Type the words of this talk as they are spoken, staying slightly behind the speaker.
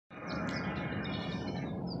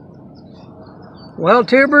Well,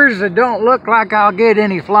 tubers, it don't look like I'll get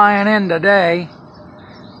any flying in today.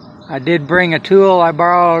 I did bring a tool I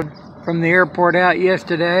borrowed from the airport out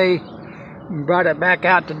yesterday and brought it back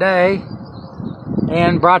out today,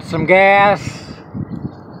 and brought some gas,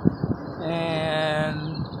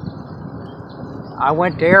 and I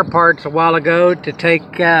went to Air Parts a while ago to take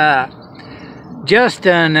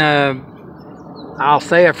Justin, I'll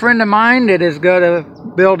say a friend of mine that is going to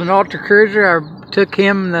build an Ultra Cruiser. I took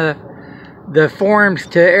him the forms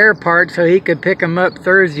to Air Parts so he could pick them up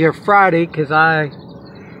Thursday or Friday, because I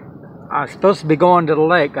was supposed to be going to the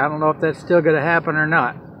lake. I don't know if that's still going to happen or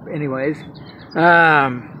not. Anyways,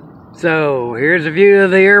 so here's a view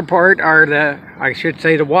of the airport, or I should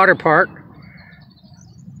say the water park.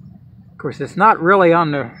 Of course, it's not really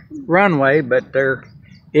on the runway, but there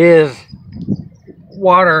is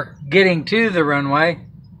water getting to the runway.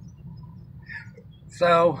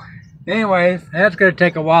 So anyways, that's going to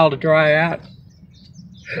take a while to dry out.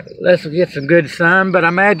 Let's get some good sun, but I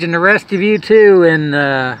imagine the rest of you too in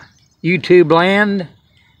YouTube land,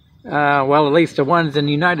 well, at least the ones in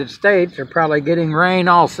the United States, are probably getting rain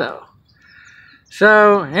also.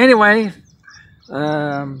 So anyway,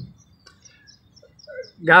 God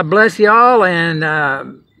bless y'all, and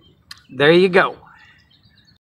there you go.